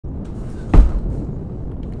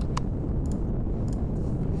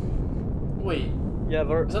Wait. Yeah,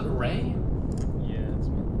 is that Ray? Yeah, that's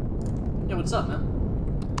me. Yeah, what's up, man?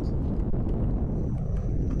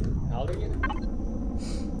 How old are you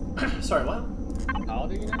now? Sorry, what? How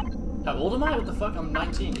old are you now? How old am I? What the fuck? I'm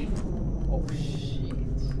 19, dude. Oh shit.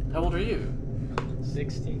 How old are you?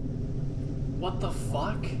 16. What the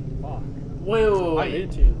fuck? Fuck. Wait. I'm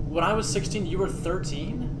 18. When I was 16, you were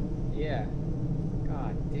 13? Yeah.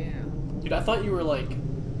 God damn. Dude, I thought you were like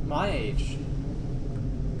my age.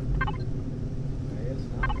 I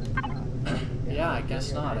guess not. God. Yeah, I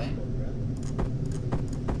guess not, eh?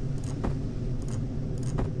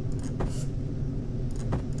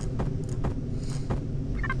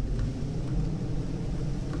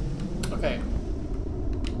 Okay.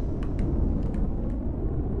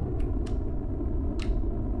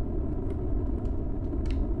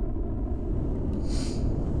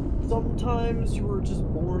 Sometimes you were just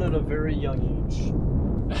born at a very young age.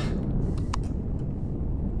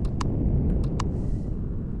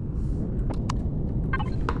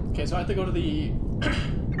 Okay, so I have to go to the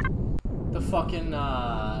fucking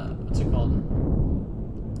what's it called?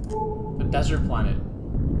 The desert planet.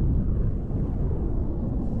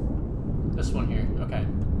 This one here. Okay.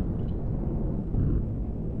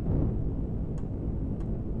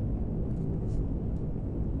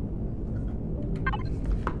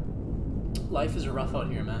 Life is rough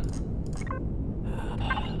out here, man.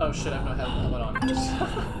 Oh shit, I have no helmet on.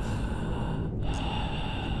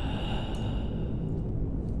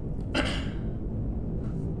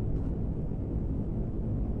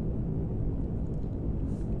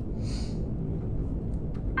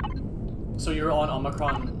 So you're on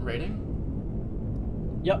Omicron rating?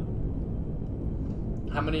 Yep.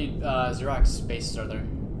 How many Xerox spaces are there?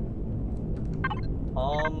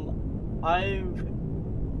 I've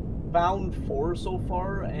found 4 so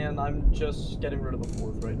far, and I'm just getting rid of the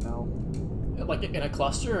 4th right now. Like in a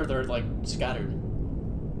cluster, or they're like scattered?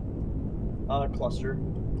 Cluster.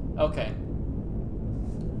 Okay.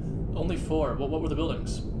 Only 4. What were the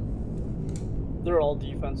buildings? They're all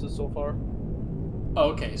defenses so far.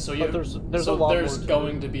 Oh, okay. So you. But there's so a lot there's more to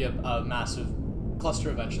going it. to be a massive cluster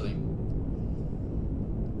eventually.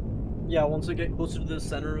 Yeah, once I get closer to the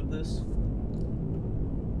center of this.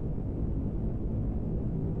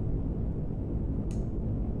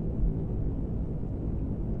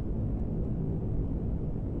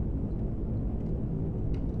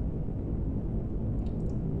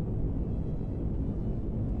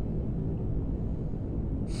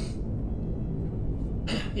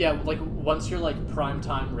 Yeah, like once you're like prime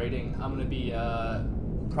time rating, I'm gonna be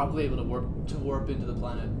probably able to warp into the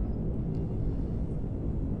planet.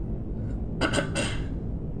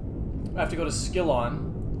 I have to go to skill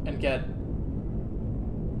on and get.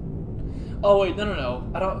 Oh wait, no.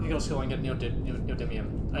 I don't have to go to skill on and get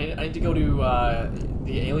neodymium. I need to go to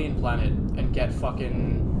the alien planet and get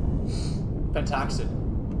fucking pentaxid.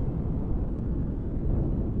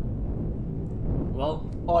 Well.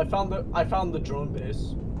 Oh, I found the drone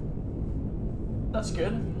base. That's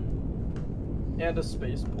good. And a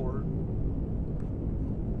spaceport.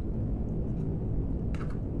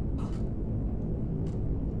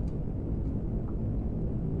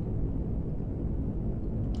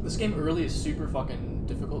 This game early is super fucking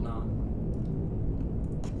difficult now.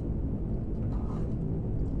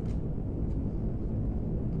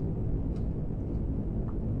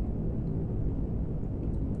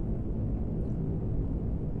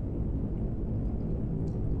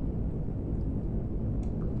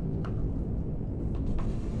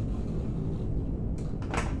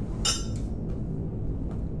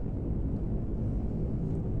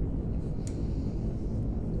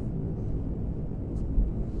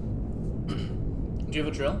 Do you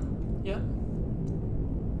have a drill? Yeah?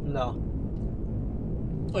 No.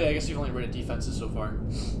 Oh yeah, I guess you've only rated defenses so far.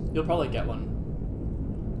 You'll probably get one.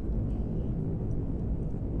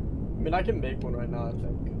 I mean, I can make one right now, I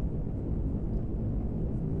think.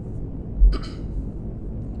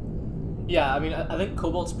 Yeah, I mean, I think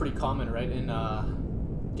Cobalt's pretty common, right, in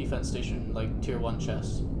defense station, like, tier 1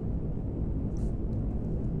 chests.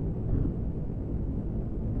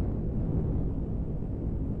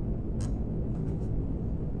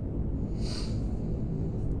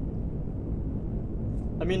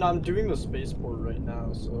 I mean, I'm doing the spaceport right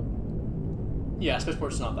now, so... Yeah,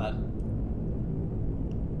 spaceport's not bad.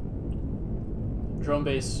 Drone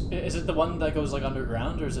base, is it the one that goes, like,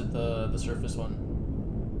 underground, or is it the surface one?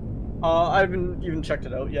 I haven't even checked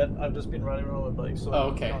it out yet. I've just been riding around with my bike, so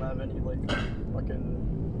Oh, okay. I don't have any, like,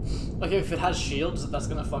 fucking... Like, if it has shields, that's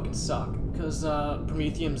gonna fucking suck. Because,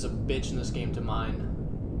 Prometheum's a bitch in this game to mine.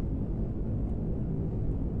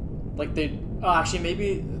 Like, they... Oh, actually,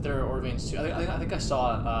 maybe there are Orvanes, too. I think I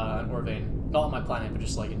saw, an Orvane. Not on my planet, but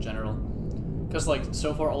just like in general. Because like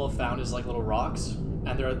so far all I've found is like little rocks,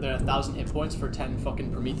 and they're 1,000 hit points for 10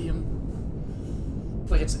 fucking promethium.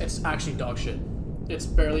 Like it's actually dog shit. It's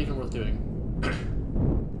barely even worth doing.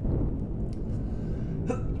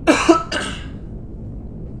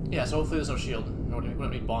 Yeah, so hopefully there's no shield. We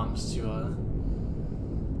don't need bombs to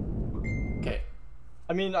Okay.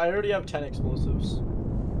 I mean, I already have 10 explosives.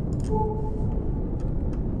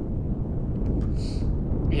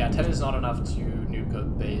 Yeah, 10 is not enough to nuke a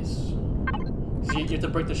base. So you have to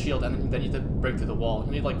break the shield and then you have to break through the wall.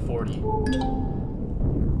 You need like 40.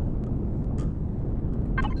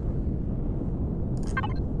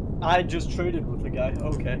 I just traded with the guy.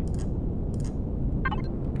 Okay.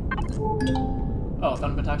 Oh, I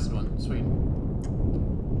found a Pentaxid one. Sweet.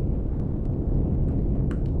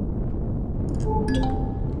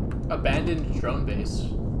 Abandoned drone base.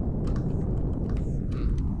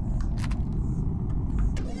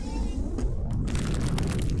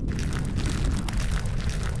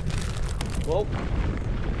 Well,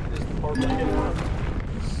 this is the part where I get farmed.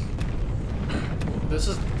 This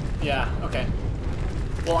is... yeah, okay.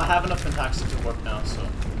 Well, I have enough Pentaxid to warp now, so...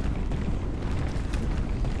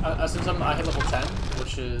 since I hit level 10,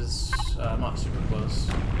 which is not super close.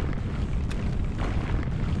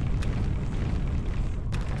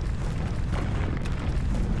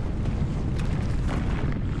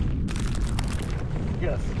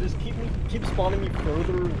 Yes, just keep spawning me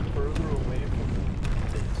further and further away from the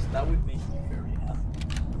base. That would make me very happy.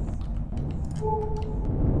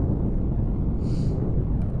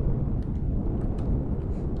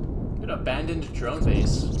 An abandoned drone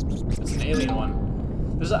base. It's an alien one.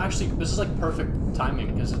 This is like perfect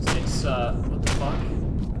timing because it's what the fuck?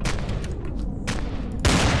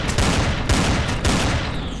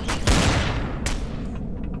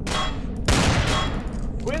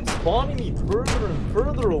 Quit spawning me further and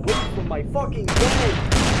further away from my fucking bed!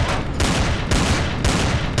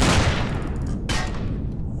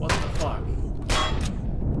 What the fuck?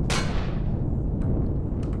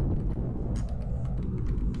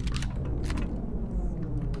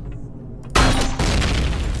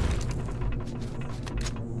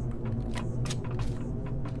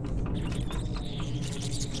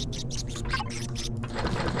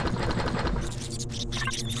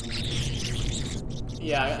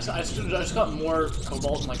 Yeah, I just got more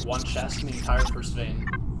cobalt in like one chest in the entire first vein.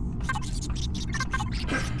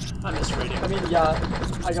 I'm misrating. I mean, yeah,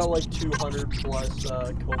 I got like 200 plus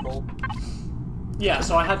cobalt. Yeah,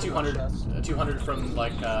 so I had 200 from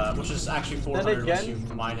like, which is actually 400 once you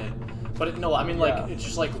mine it. But no, I mean like, yeah. It's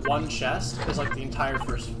just like one chest is like the entire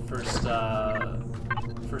first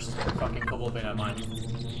fucking cobalt vein I mined.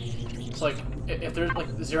 It's like, if there's like,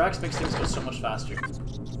 0x makes things go so much faster.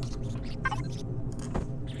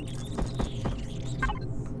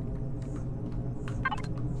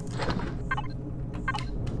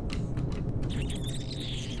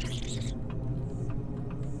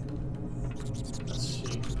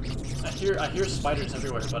 I hear spiders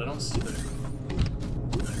everywhere, but I don't see them.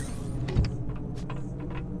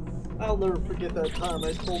 I'll never forget that time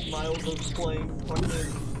I told Miles I was playing fucking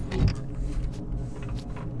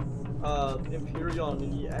Empyrion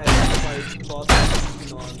and he had my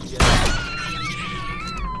crossbow on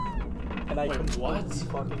and I completely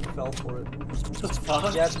fucking fell for it. What the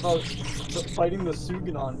fuck? Yeah, it's about fighting the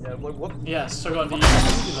Suganon. Yeah, I'm like, what? Yeah, Suganon,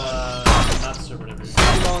 that's or whatever.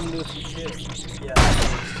 Suganon this shit. Yeah.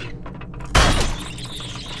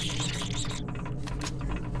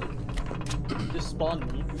 Just spawn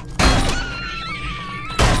me.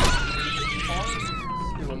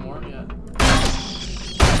 Do one more, yeah.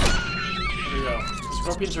 There we go.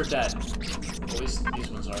 Scorpions are dead. Well, at least these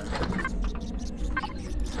ones are.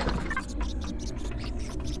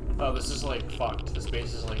 Oh, this is like fucked. This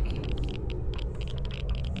base is like...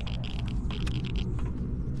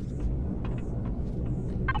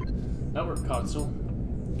 Network console.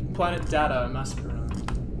 Planet data, massacre.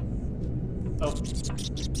 Oh.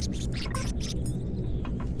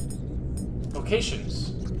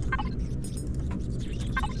 Locations.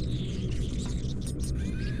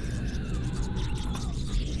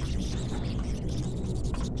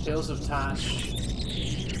 Tales of Tash.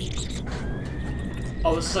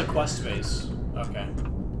 Oh, this is like quest base. Okay.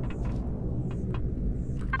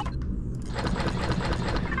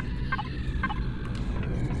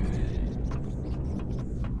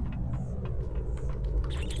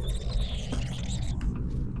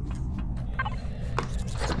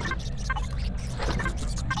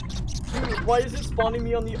 Dude, why is it spawning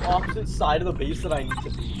me on the opposite side of the base that I need to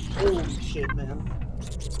be? Holy shit, man.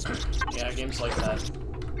 Yeah, games like that.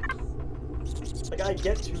 Like I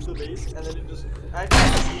get to the base and then it just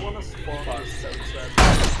actually you wanna spawn this sense that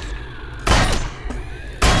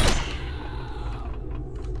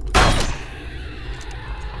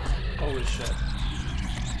Holy shit.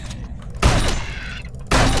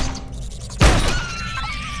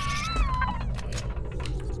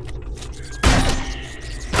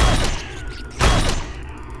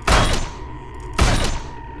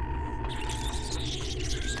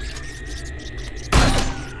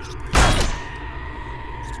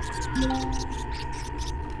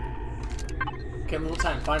 Okay, level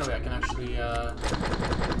 10. Finally, I can actually,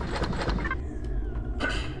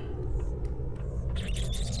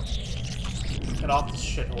 get off this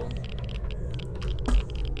shithole.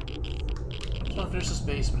 I just want to finish this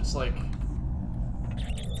base, but it's like...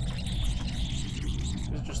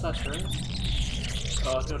 Is it just that turret?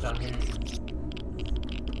 Oh, let's go down here.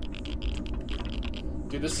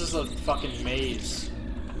 Dude, this is a fucking maze.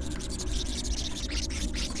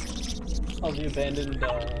 of the abandoned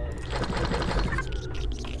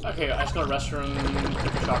Okay, I just got a restroom,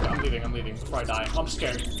 take a shotgun. I'm leaving before I die. I'm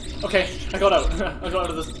scared. Okay, I got out. I got out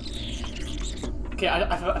of this. Okay,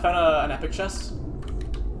 I found an epic chest.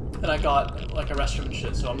 And I got like a restroom and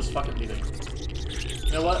shit, so I'm just fucking leaving.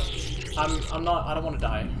 You know what? I don't want to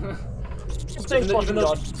die. even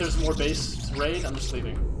though there's more base to raid, I'm just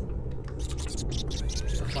leaving.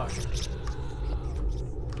 What the fuck?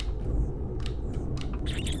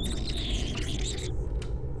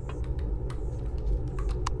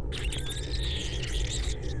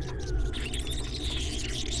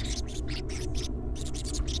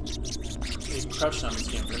 You can crouch down this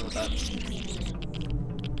game, forget about that.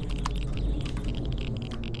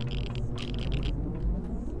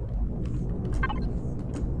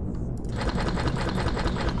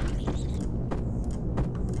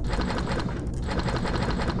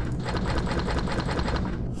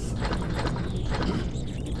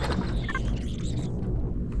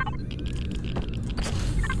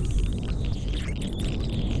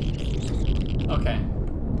 Okay.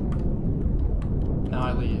 Now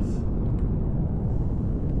I leave.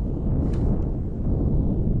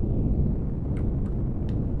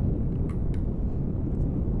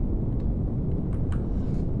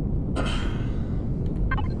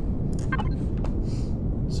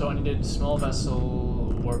 So I needed small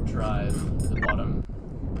vessel warp drive at the bottom.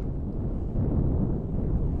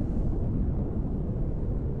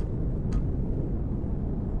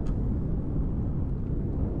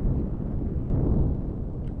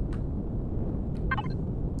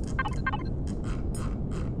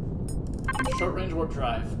 Short range warp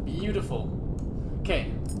drive. Beautiful.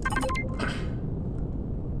 Okay.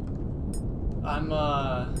 I'm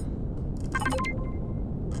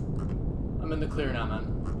in the clear now, man.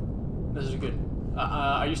 This is good.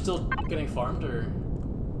 Are you still getting farmed, or?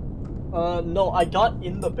 No, I got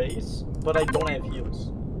in the base, but I don't have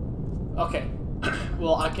heals. Okay.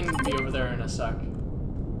 Well, I can be over there in a sec.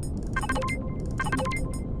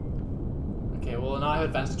 Okay, well now I have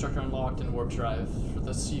advanced structure unlocked and warp drive for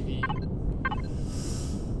the CV.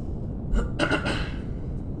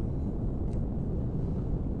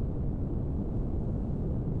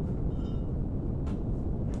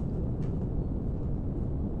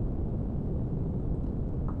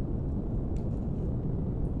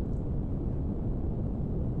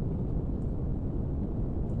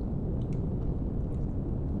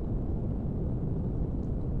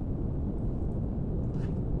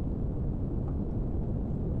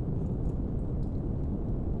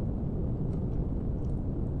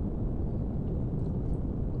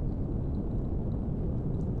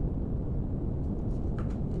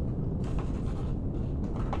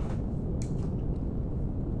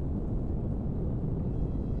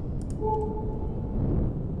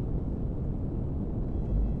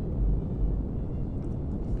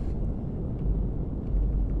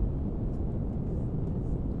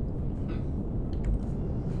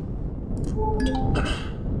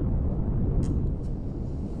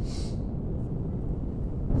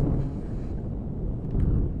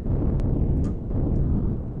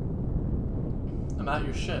 I'm at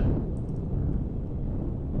your ship.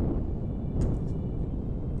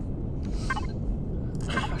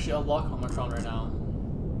 Actually, I'll lock Omicron right now.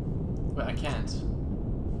 Wait, I can't.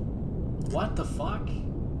 What the fuck?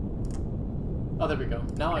 Oh, there we go.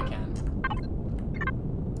 Now I can.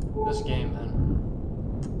 This game, man.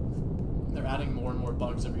 They're adding more and more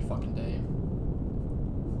bugs every fucking day.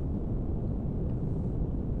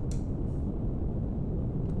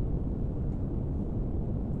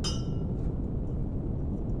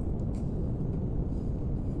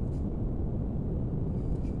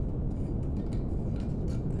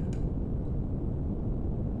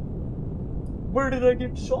 Where did I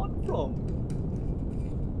get shot from?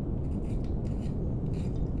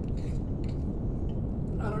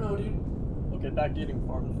 I don't know, dude. Okay, back getting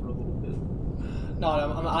farmed for a little bit. No,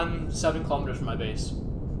 I'm 7 kilometers from my base.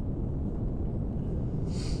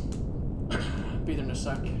 Be there in a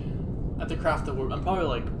sec. I have to craft the warp. I'm probably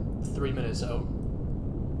like 3 minutes out.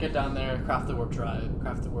 Get down there, craft the warp drive,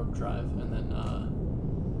 and then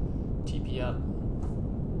TP up.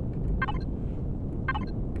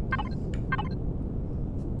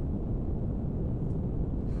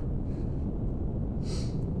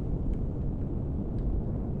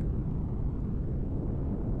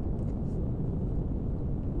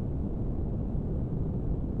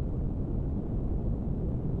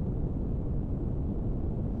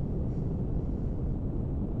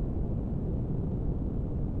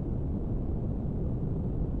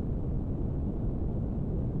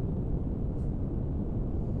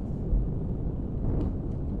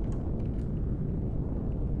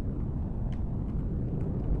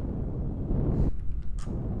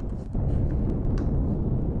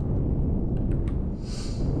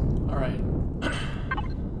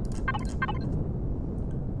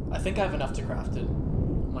 I think I have enough to craft it.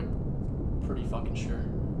 I'm like pretty fucking sure.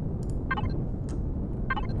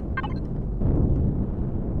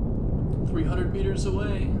 $300 meters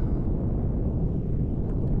away.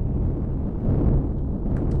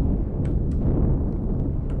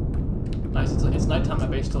 Nice, it's nighttime, my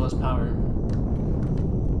base still has power.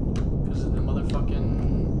 Because of the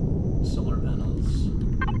motherfucking solar panels.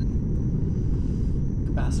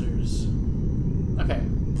 Capacitors. Okay,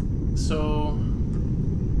 so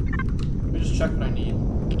let me just check what I need.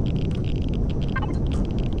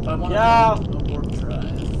 If I want to build a warp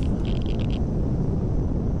drive.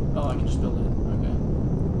 Oh, I can just build it. Okay.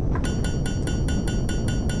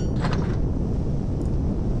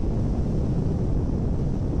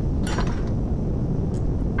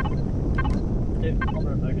 Okay, I'll be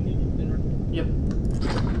right back. I need dinner. Yep.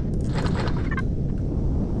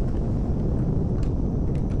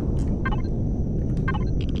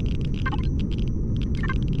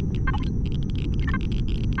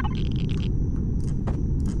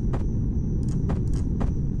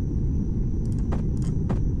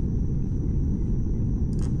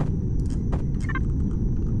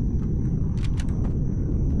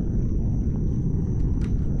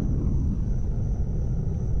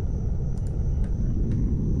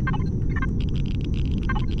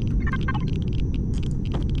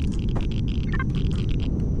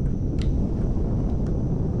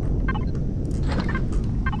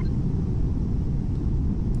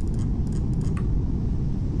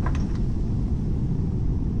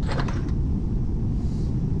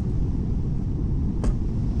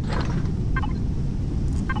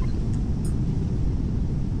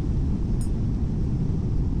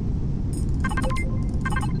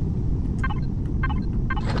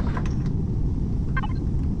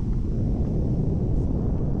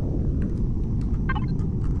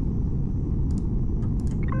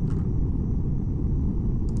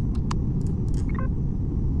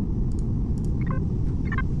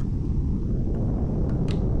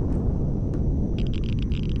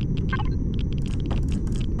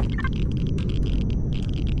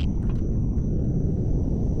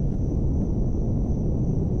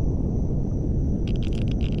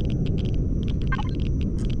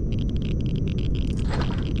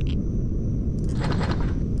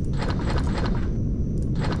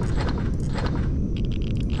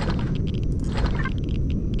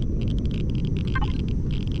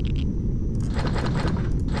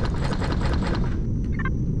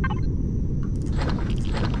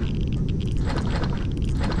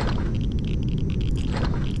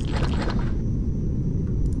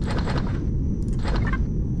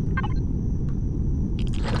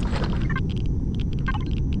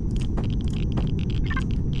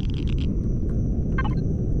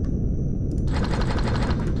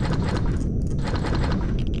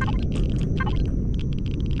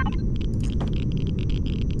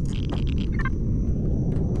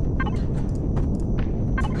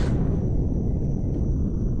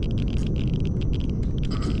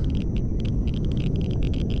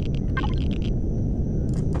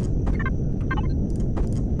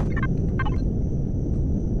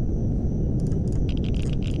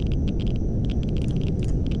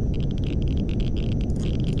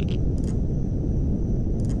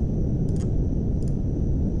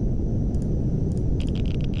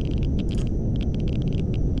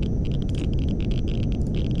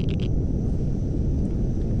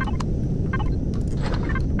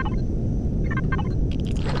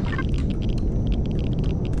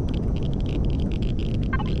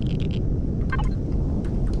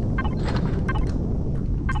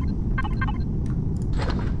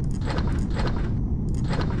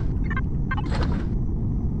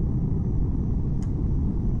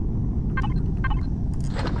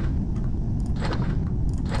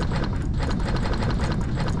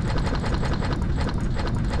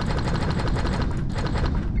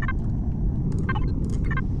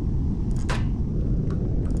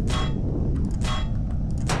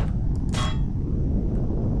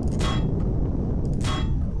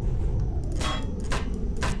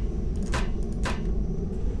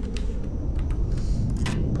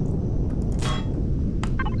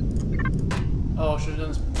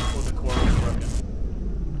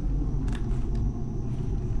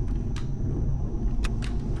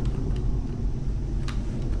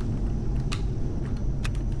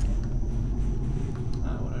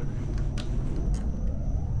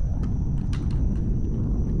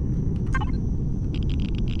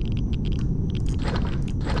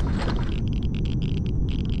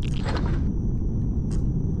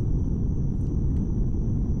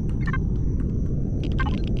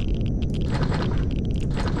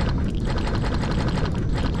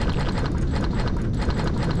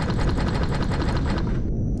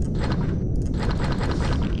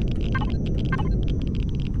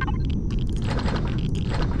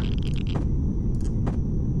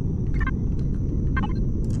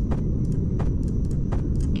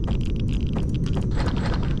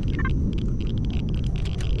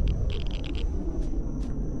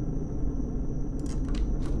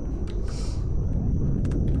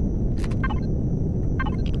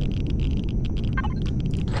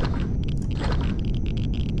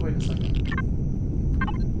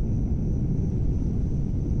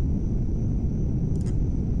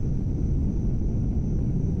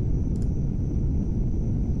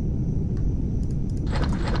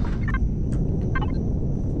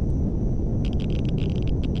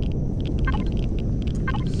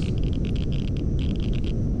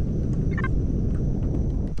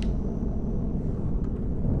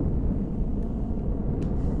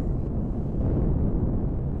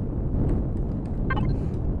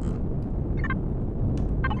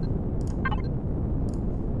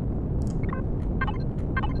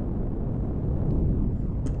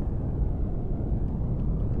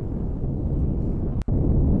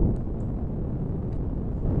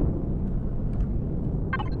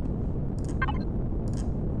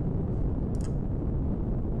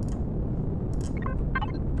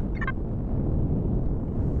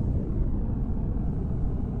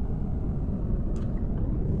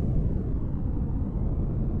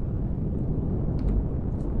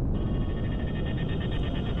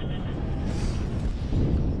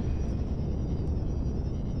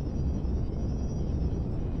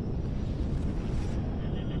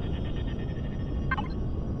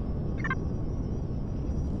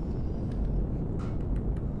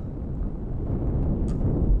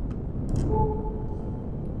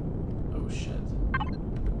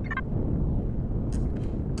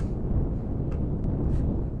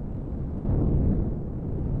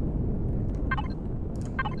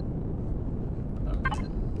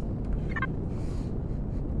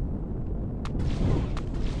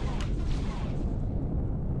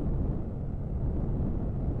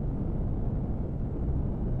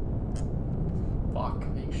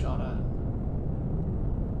 being shot at.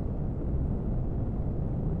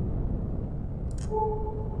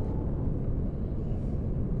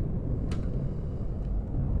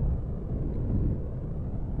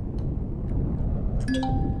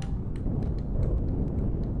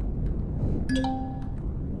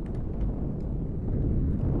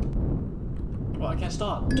 Well, I can't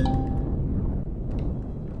stop.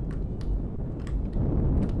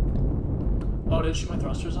 Oh, did it shoot my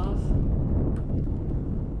thrusters off?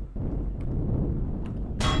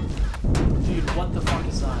 Dude, what the fuck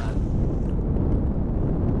is that?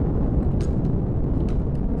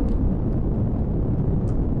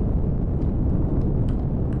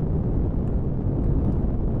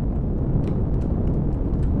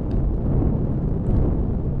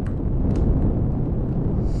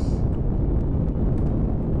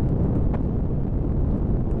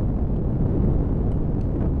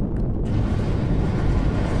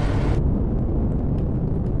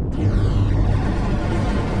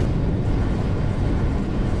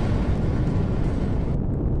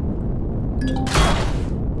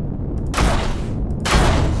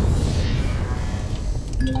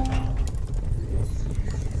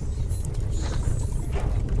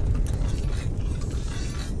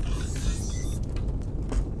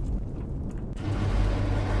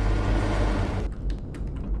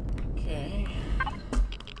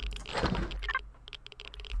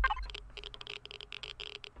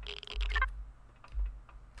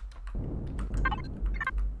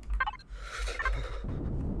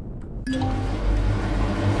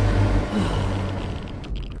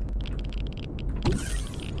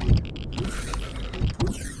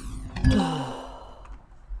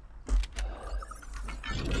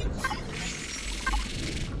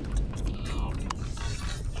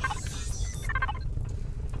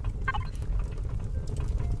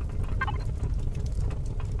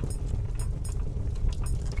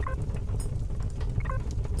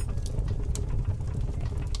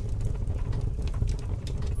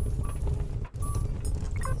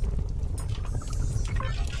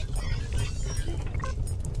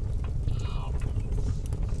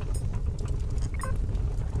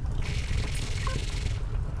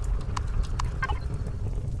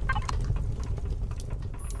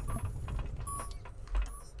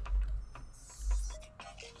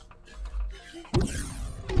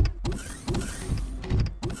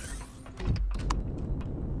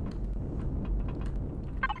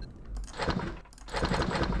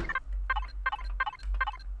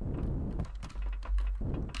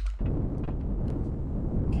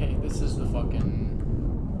 This is the fucking...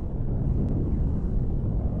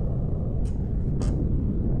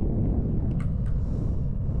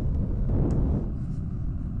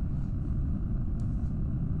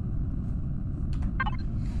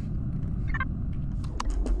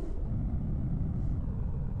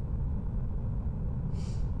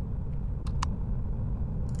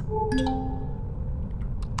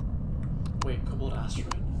 Wait, Cobalt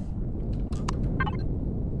asteroid.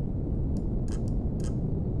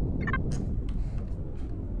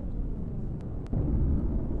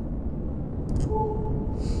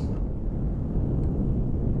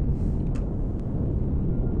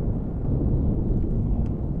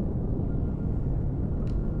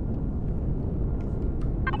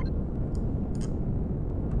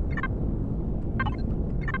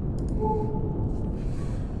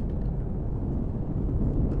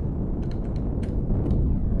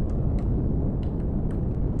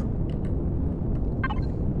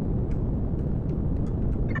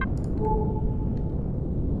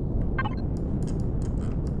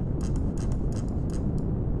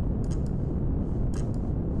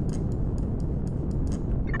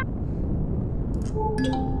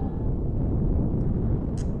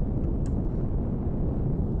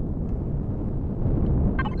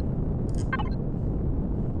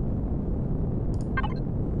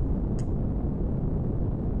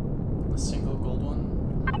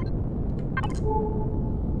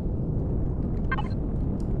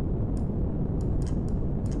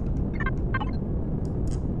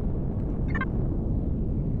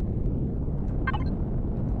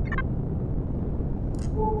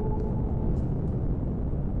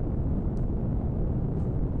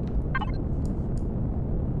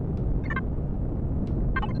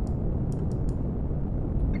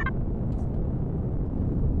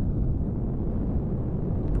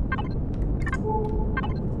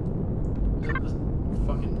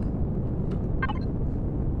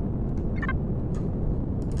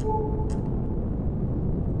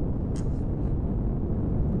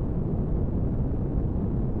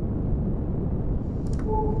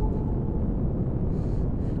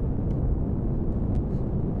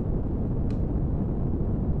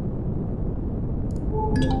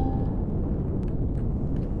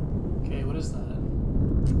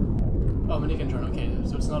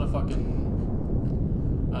 So it's not a fucking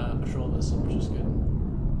patrol vessel, which is good.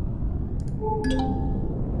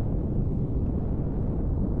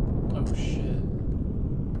 Oh shit.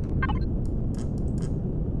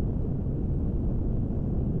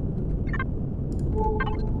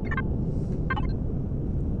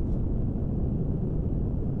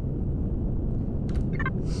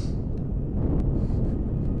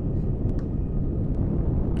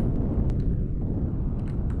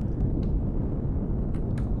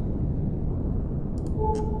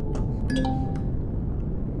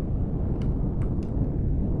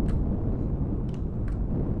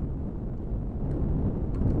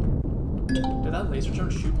 Did that laser turn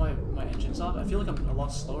shoot my engines off? I feel like I'm a lot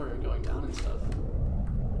slower going down and stuff.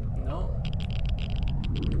 No?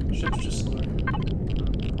 Ship's just slower.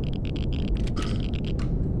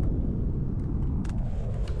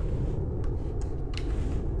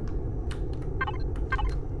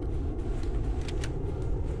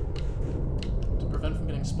 To prevent from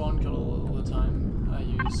getting spawn killed all the time, I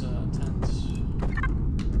use tents.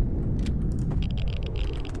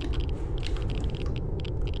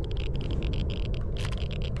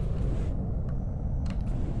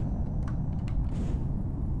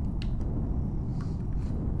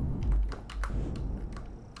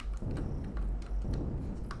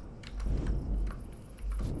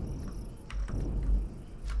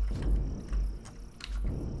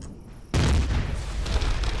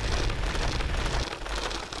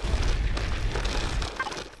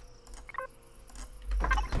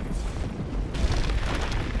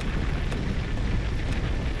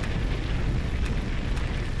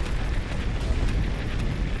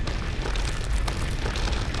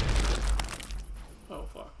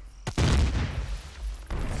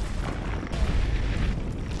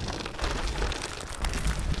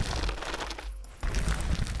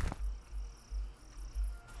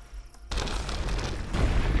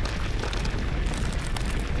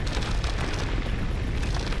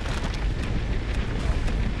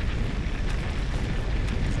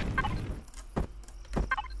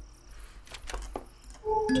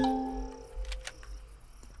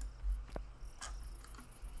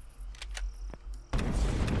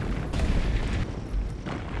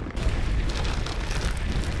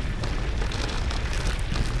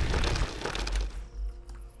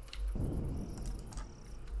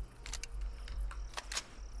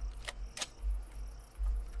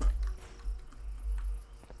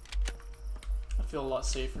 I feel a lot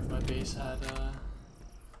safer if my base had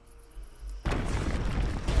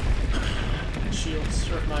shields,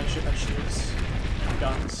 or if my ship had shields and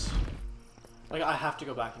guns. Like, I have to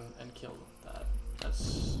go back and kill that.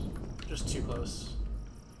 That's just too close.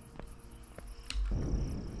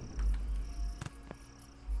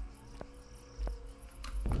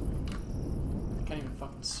 I can't even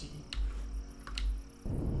fucking see.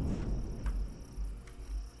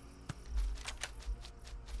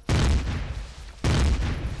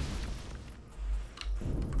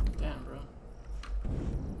 Damn, bro.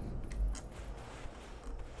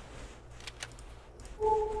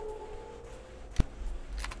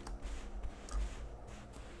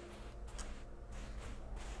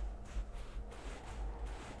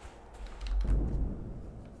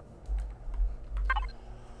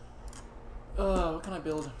 What can I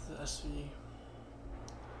build with the SV?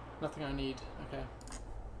 Nothing I need. Okay.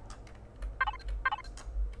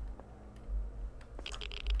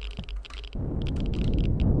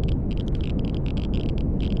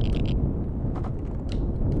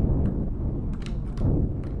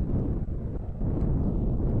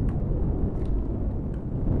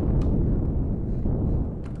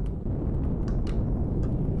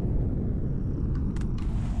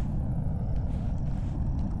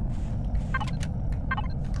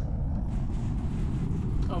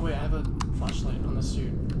 Oh wait, I have a flashlight on the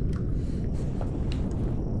suit.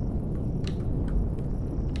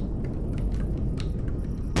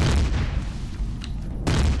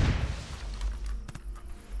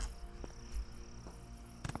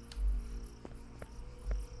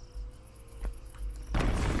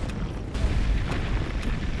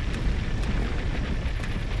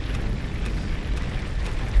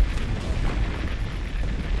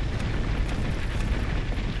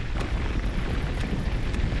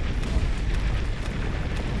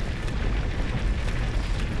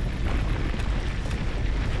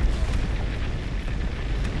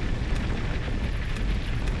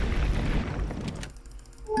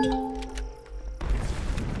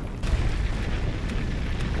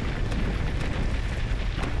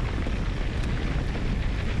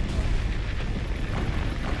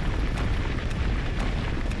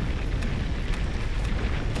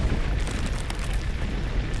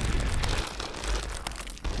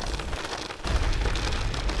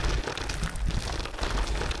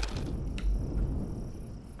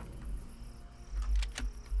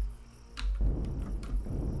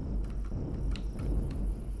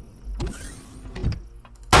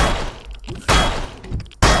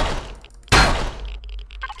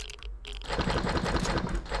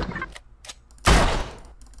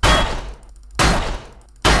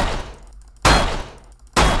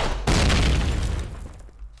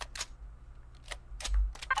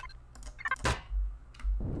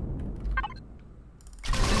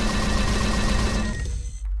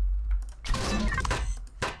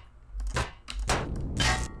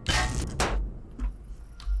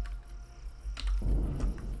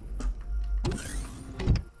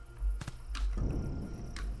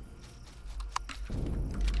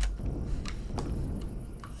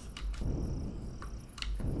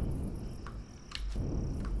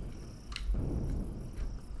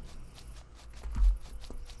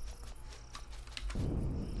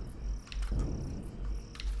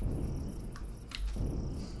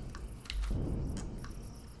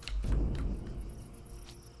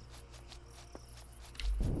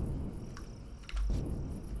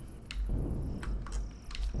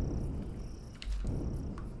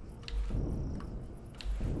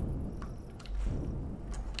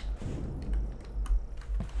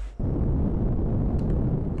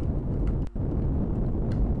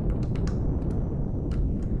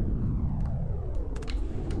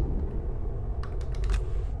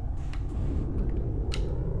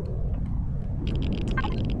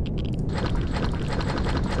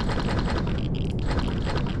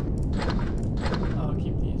 I'll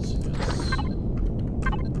keep these because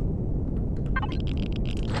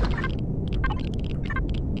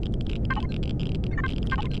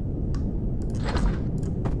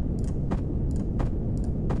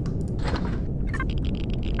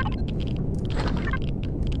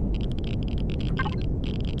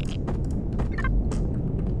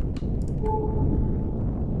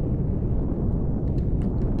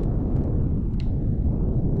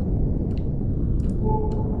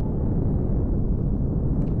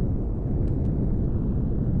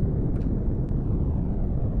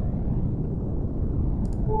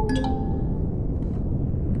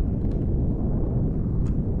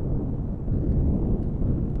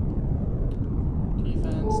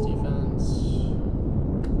defense.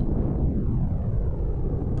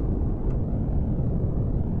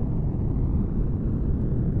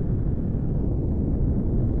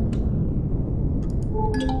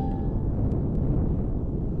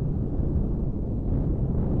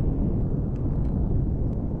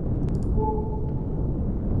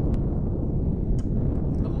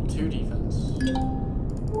 Level 2 defense.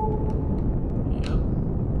 Yep.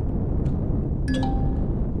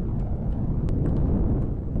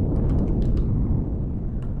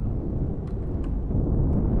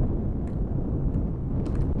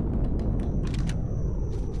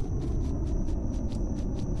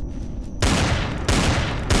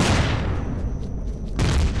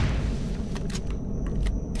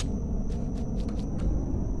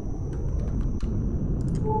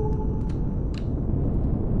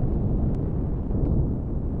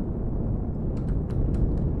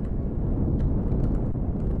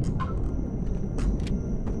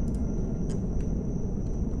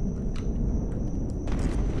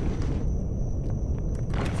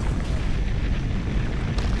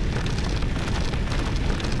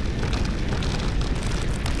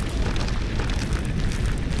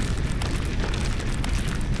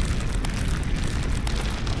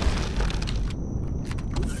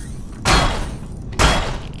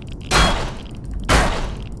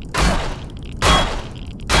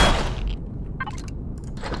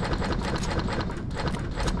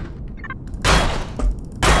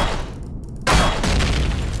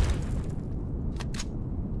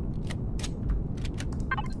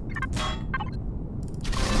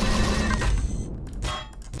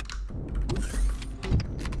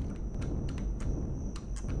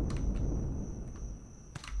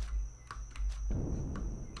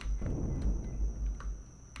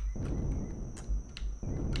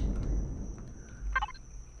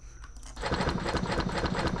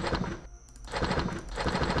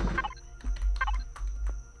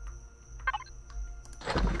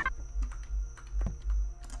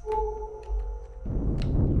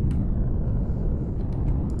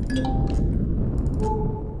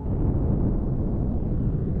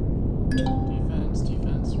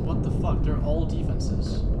 Defense. What the fuck? They're all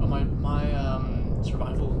defenses. Oh, my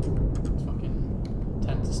survival fucking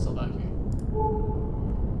tent is still back here.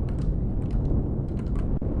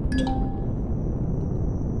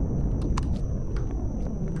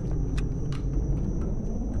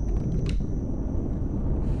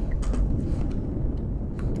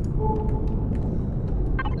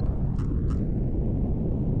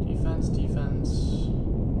 Defense.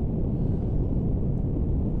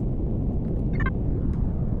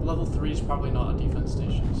 Level 3 is probably not a defense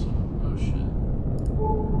station, so oh shit.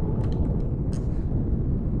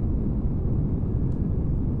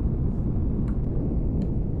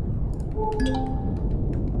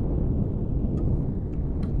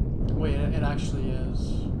 Wait, it actually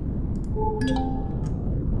is.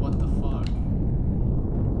 What the fuck?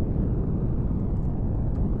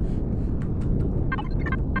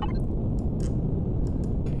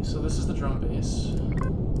 Okay, so this is the drum base.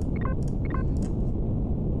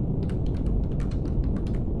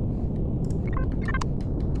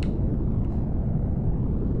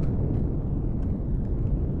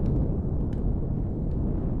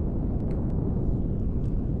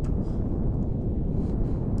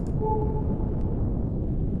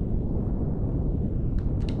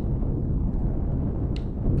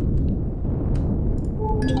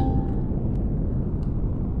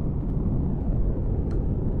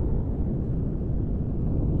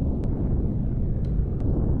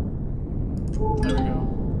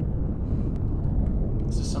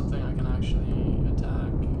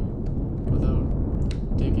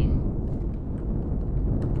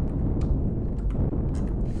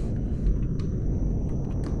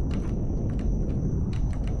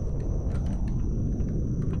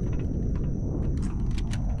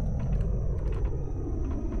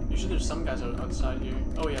 Usually there's some guys outside here.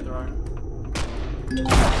 Oh yeah, there are.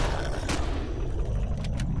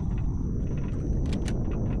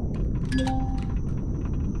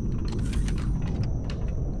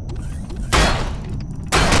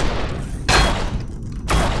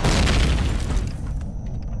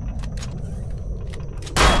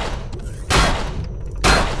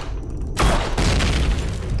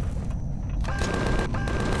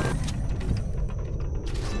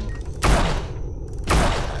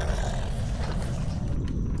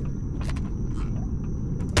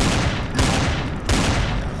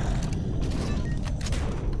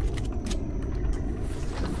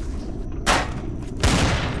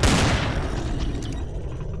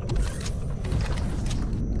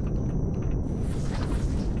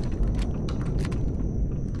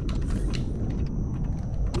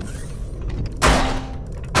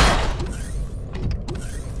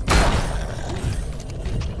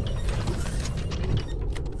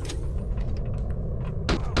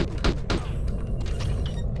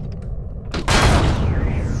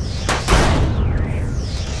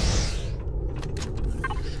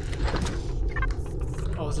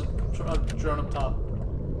 Drone up top.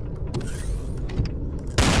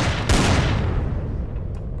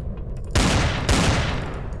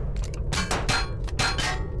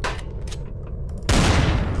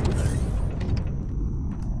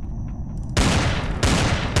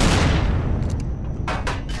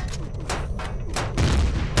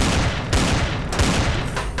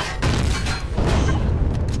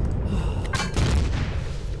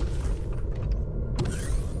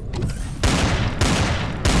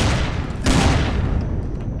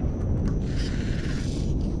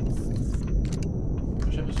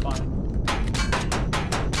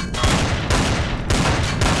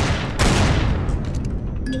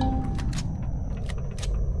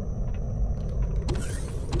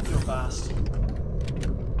 Fast.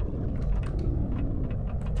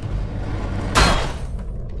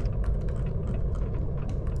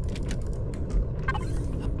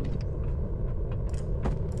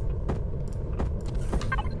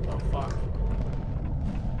 Oh fuck.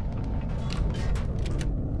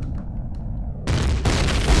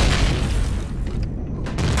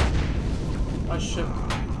 My ship.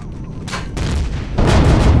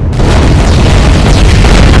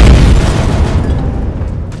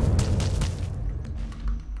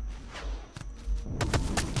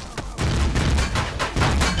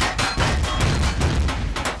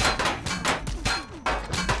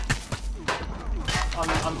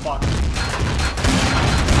 I'm fucked.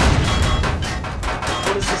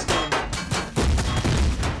 What is this game?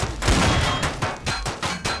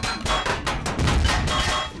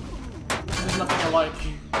 There's nothing I like.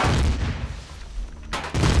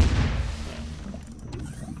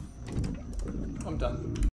 I'm done.